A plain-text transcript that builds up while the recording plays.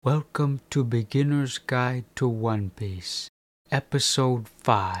Welcome to Beginner's Guide to One Piece, Episode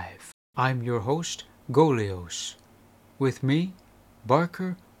 5. I'm your host, Golios. With me,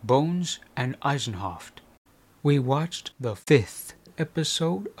 Barker, Bones, and Eisenhoft. We watched the 5th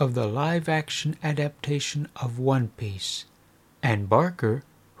episode of the live-action adaptation of One Piece, and Barker,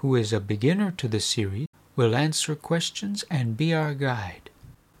 who is a beginner to the series, will answer questions and be our guide.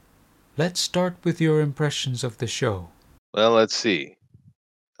 Let's start with your impressions of the show. Well, let's see.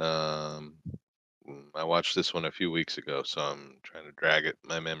 Um, I watched this one a few weeks ago, so I'm trying to drag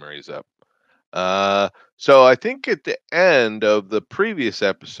my memories up. So I think at the end of the previous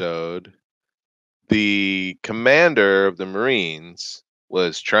episode, the commander of the Marines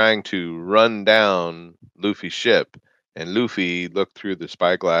was trying to run down Luffy's ship, and Luffy looked through the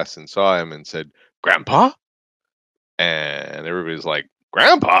spyglass and saw him and said, "Grandpa?" And everybody's like,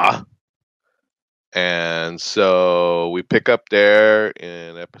 "Grandpa?" And so we pick up there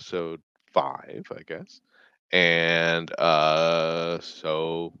in episode 5, I guess. And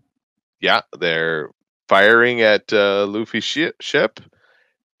so yeah, they're firing at Luffy's ship,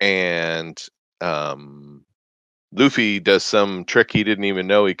 and um, Luffy does some trick he didn't even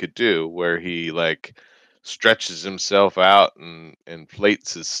know he could do, where he like stretches himself out and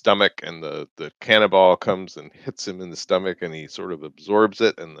inflates his stomach, and the cannonball comes and hits him in the stomach, and he sort of absorbs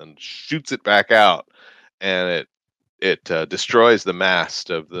it and then shoots it back out, and it destroys the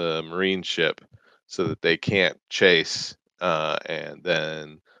mast of the marine ship so that they can't chase, and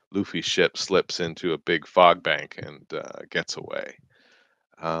then Luffy's ship slips into a big fog bank and gets away.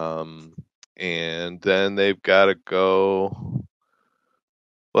 Um, and then they've got to go.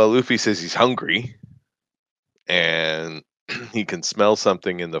 Well, Luffy says he's hungry and he can smell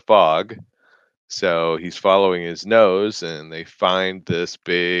something in the fog. So he's following his nose, and they find this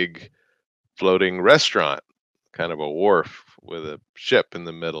big floating restaurant, kind of a wharf with a ship in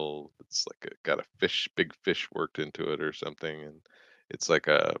the middle. It's like got a big fish worked into it or something, and it's like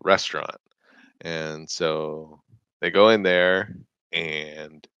a restaurant. And so they go in there,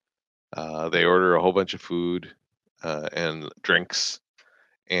 and they order a whole bunch of food and drinks,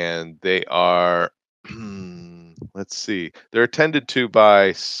 and they are, let's see, they're attended to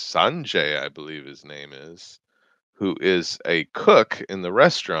by Sanjay, I believe his name is, who is a cook in the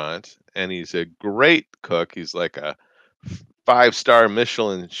restaurant, and he's a great cook. He's like a 5-star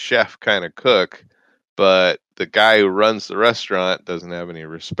Michelin chef kind of cook, but the guy who runs the restaurant doesn't have any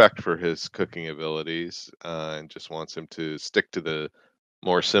respect for his cooking abilities, and just wants him to stick to the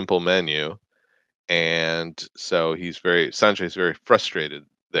more simple menu. And so Sanjay's very frustrated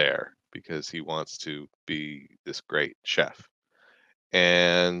there because he wants to be this great chef.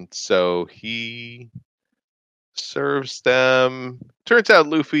 And so he serves them. Turns out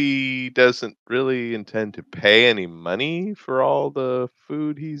Luffy doesn't really intend to pay any money for all the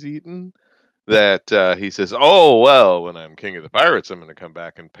food he's eaten. That he says, "Oh, well, when I'm king of the pirates, I'm going to come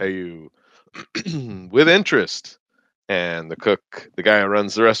back and pay you with interest." And the guy who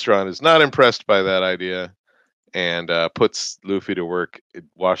runs the restaurant, is not impressed by that idea, and puts Luffy to work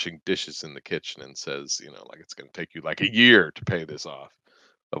washing dishes in the kitchen, and says, like it's going to take you like a year to pay this off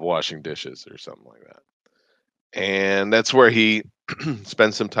of washing dishes or something like that. And that's where he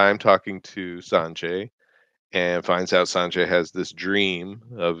spends some time talking to Sanjay, and finds out Sanjay has this dream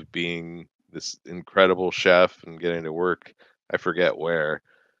of being this incredible chef and getting to work, I forget where,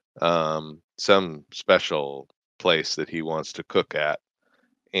 some special place that he wants to cook at.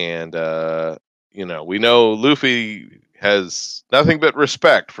 And we know Luffy has nothing but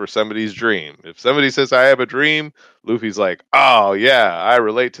respect for somebody's dream. If somebody says I have a dream, Luffy's like, "Oh yeah, I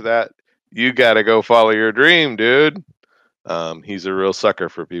relate to that. You got to go follow your dream, dude." He's a real sucker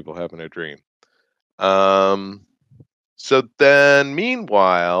for people having a dream. So then,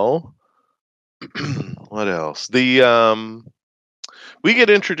 meanwhile, what else? We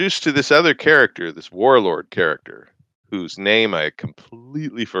get introduced to this other character, this warlord character, whose name I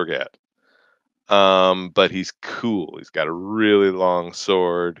completely forget. But he's cool. He's got a really long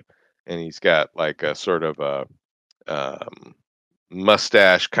sword, and he's got like a sort of a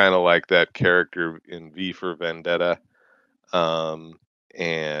mustache, kind of like that character in V for Vendetta. Um,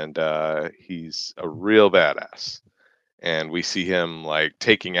 and he's a real badass. And we see him like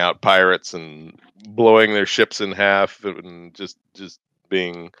taking out pirates and blowing their ships in half, and just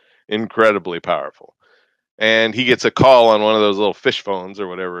being incredibly powerful. And he gets a call on one of those little fish phones or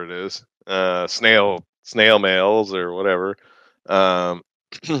whatever it is, snail mails or whatever, um,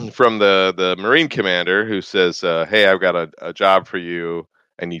 from the Marine commander, who says, "Hey, I've got a job for you.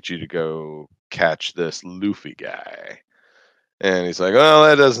 I need you to go catch this Luffy guy." And he's like, "Well,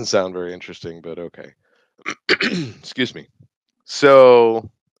 that doesn't sound very interesting, but okay." Excuse me.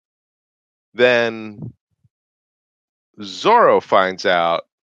 So then Zoro finds out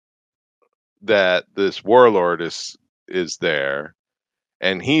that this warlord is there,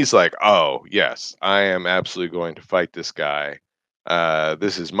 and he's like, "Oh yes, I am absolutely going to fight this guy.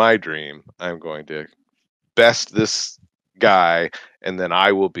 This is my dream. I'm going to best this guy, and then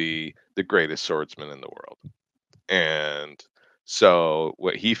I will be the greatest swordsman in the world." And so,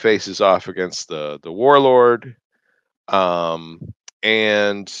 what he faces off against the warlord, um,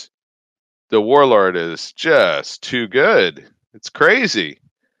 and the warlord is just too good. It's crazy,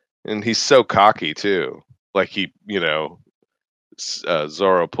 and he's so cocky too. Like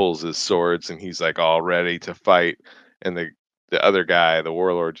Zoro pulls his swords, and he's like all ready to fight, and the other guy, the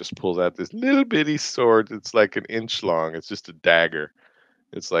warlord, just pulls out this little bitty sword. It's like an inch long. It's just a dagger.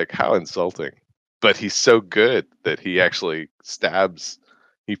 It's like, how insulting. But he's so good that he actually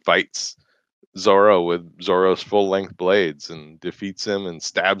he fights Zoro with Zoro's full length blades and defeats him and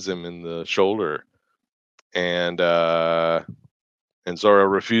stabs him in the shoulder. And Zoro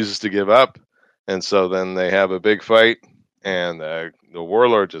refuses to give up. And so then they have a big fight, and the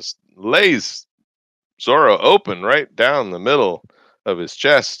warlord just lays Zoro open right down the middle of his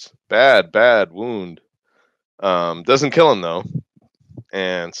chest. Bad, bad wound. Doesn't kill him though,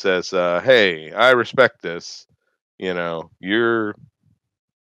 and says, "Hey, I respect this. You're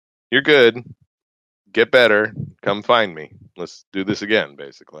good. Get better. Come find me. Let's do this again."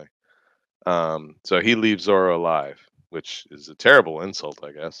 Basically, so he leaves Zoro alive, which is a terrible insult,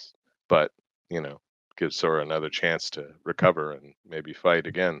 I guess. But gives Zoro another chance to recover and maybe fight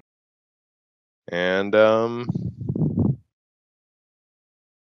again. And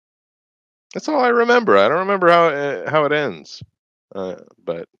that's all I remember. I don't remember how it ends.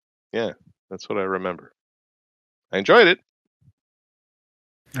 But yeah, that's what I remember. I enjoyed it.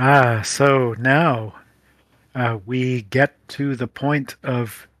 So now we get to the point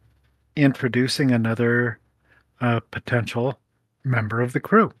of introducing another potential member of the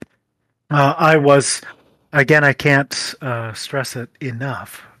crew. I was, again, I can't stress it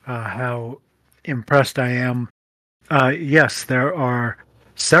enough how impressed I am. Yes, there are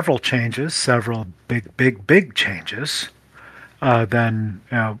several changes, several big changes than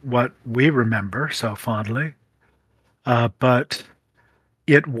what we remember so fondly. But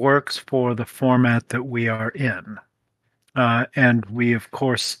it works for the format that we are in. And we, of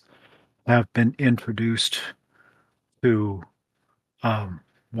course, have been introduced to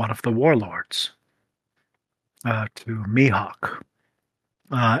one of the warlords, to Mihawk.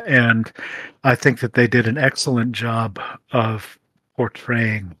 And I think that they did an excellent job of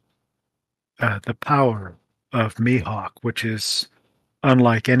portraying the power of Mihawk, which is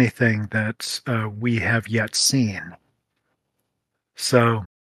unlike anything that we have yet seen. So,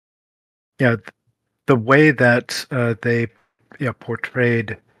 yeah, the way that they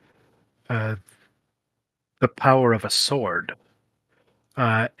portrayed uh, the power of a sword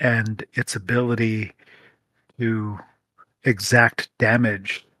and its ability to exact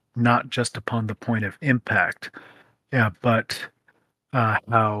damage, not just upon the point of impact, but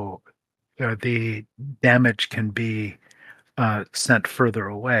how the damage can be sent further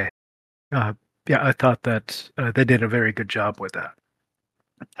away. Yeah, I thought that they did a very good job with that.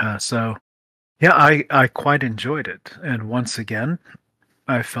 So, yeah, I quite enjoyed it. And once again,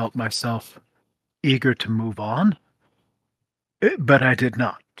 I felt myself eager to move on, but I did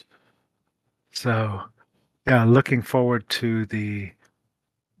not. So, yeah, looking forward to the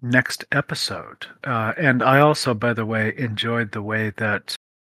next episode. And I also, by the way, enjoyed the way that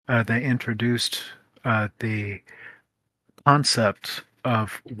they introduced the concept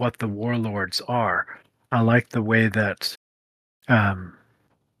of what the warlords are. I like the way that um,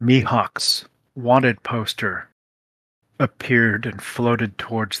 Mihawk's wanted poster appeared and floated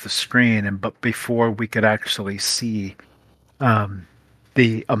towards the screen, and but before we could actually see um,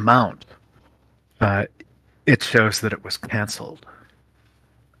 the amount, uh, it shows that it was canceled,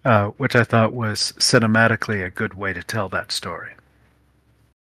 which I thought was cinematically a good way to tell that story.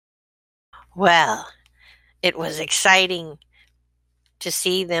 Well, it was exciting to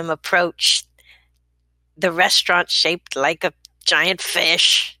see them approach the restaurant shaped like a giant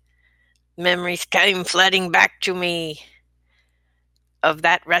fish. Memories came flooding back to me of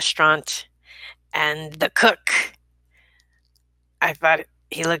that restaurant and the cook. I thought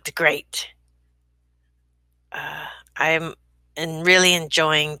he looked great. I'm really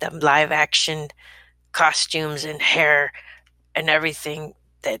enjoying the live action costumes and hair and everything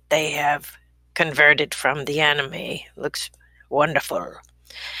that they have converted from the anime. Looks wonderful.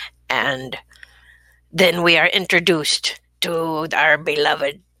 And then we are introduced to our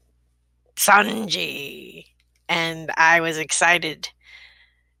beloved Sanji. And I was excited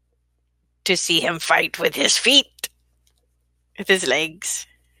to see him fight with his feet, with his legs.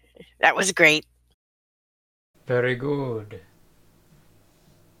 That was great. Very good.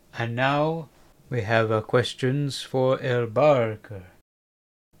 And now we have questions for El Barker.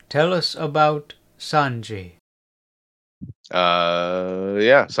 Tell us about Sanjay.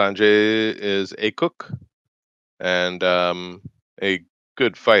 Yeah, Sanjay is a cook and a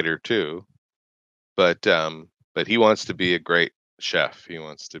good fighter too. But he wants to be a great chef. He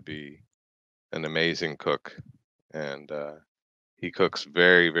wants to be an amazing cook, and he cooks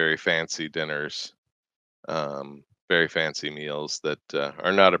very, very fancy dinners, very fancy meals that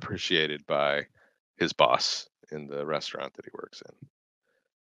are not appreciated by his boss in the restaurant that he works in.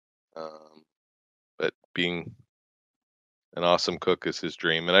 But being an awesome cook is his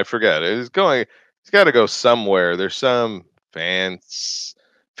dream, and I forget he's going. He's got to go somewhere. There's some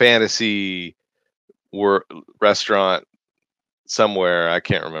fantasy restaurant somewhere. I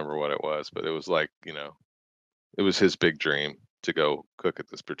can't remember what it was, but it was like, it was his big dream to go cook at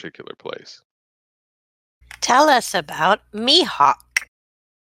this particular place. Tell us about Mihawk.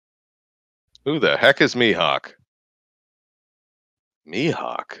 Who the heck is Mihawk?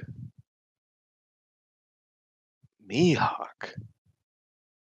 Mihawk? Mihawk?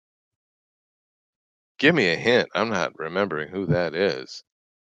 Give me a hint. I'm not remembering who that is.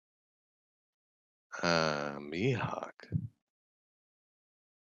 Mihawk.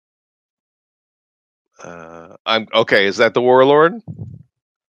 I'm okay. Is that the warlord?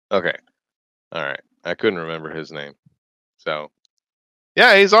 Okay. All right. I couldn't remember his name. So,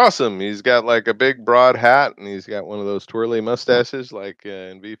 yeah, he's awesome. He's got like a big broad hat, and he's got one of those twirly mustaches like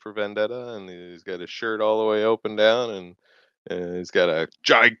in V for Vendetta, and he's got his shirt all the way open down, and he's got a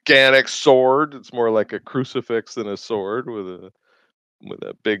gigantic sword. It's more like a crucifix than a sword with a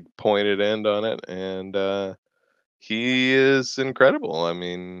big pointed end on it, and he is incredible. I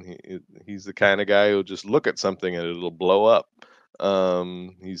mean, he's the kind of guy who'll just look at something and it'll blow up.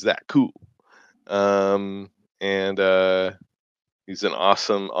 He's that cool. And he's an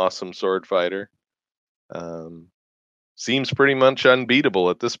awesome sword fighter. Seems pretty much unbeatable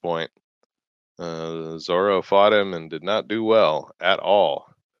at this point. Zoro fought him and did not do well at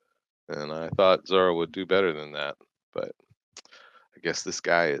all. And I thought Zoro would do better than that. But I guess this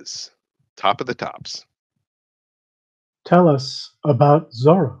guy is top of the tops. Tell us about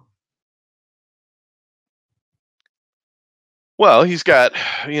Zoro. Well, he's got,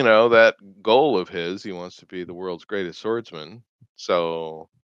 that goal of his. He wants to be the world's greatest swordsman. So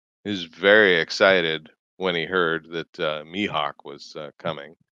he's very excited when he heard that Mihawk was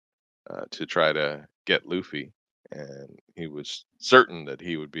coming to try to get Luffy. And he was certain that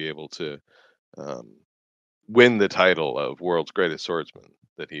he would be able to win the title of world's greatest swordsman,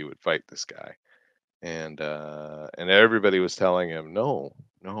 that he would fight this guy. And everybody was telling him, no,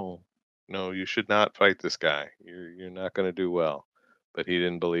 you should not fight this guy. You're not going to do well. But he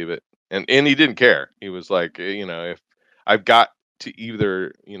didn't believe it, and he didn't care. He was like, if I've got to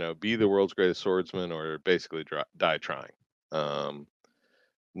either be the world's greatest swordsman or basically die trying.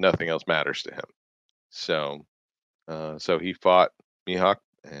 Nothing else matters to him. So he fought Mihawk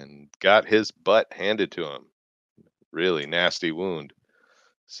and got his butt handed to him. Really nasty wound.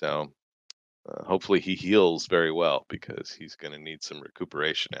 So hopefully he heals very well, because he's going to need some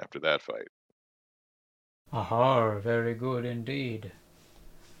recuperation after that fight. Aha, very good indeed.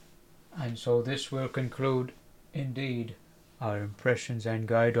 And so this will conclude, indeed, our impressions and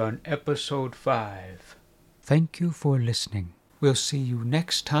guide on episode 5. Thank you for listening. We'll see you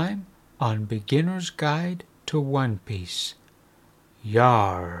next time on Beginner's Guide to One Piece.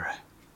 Yar.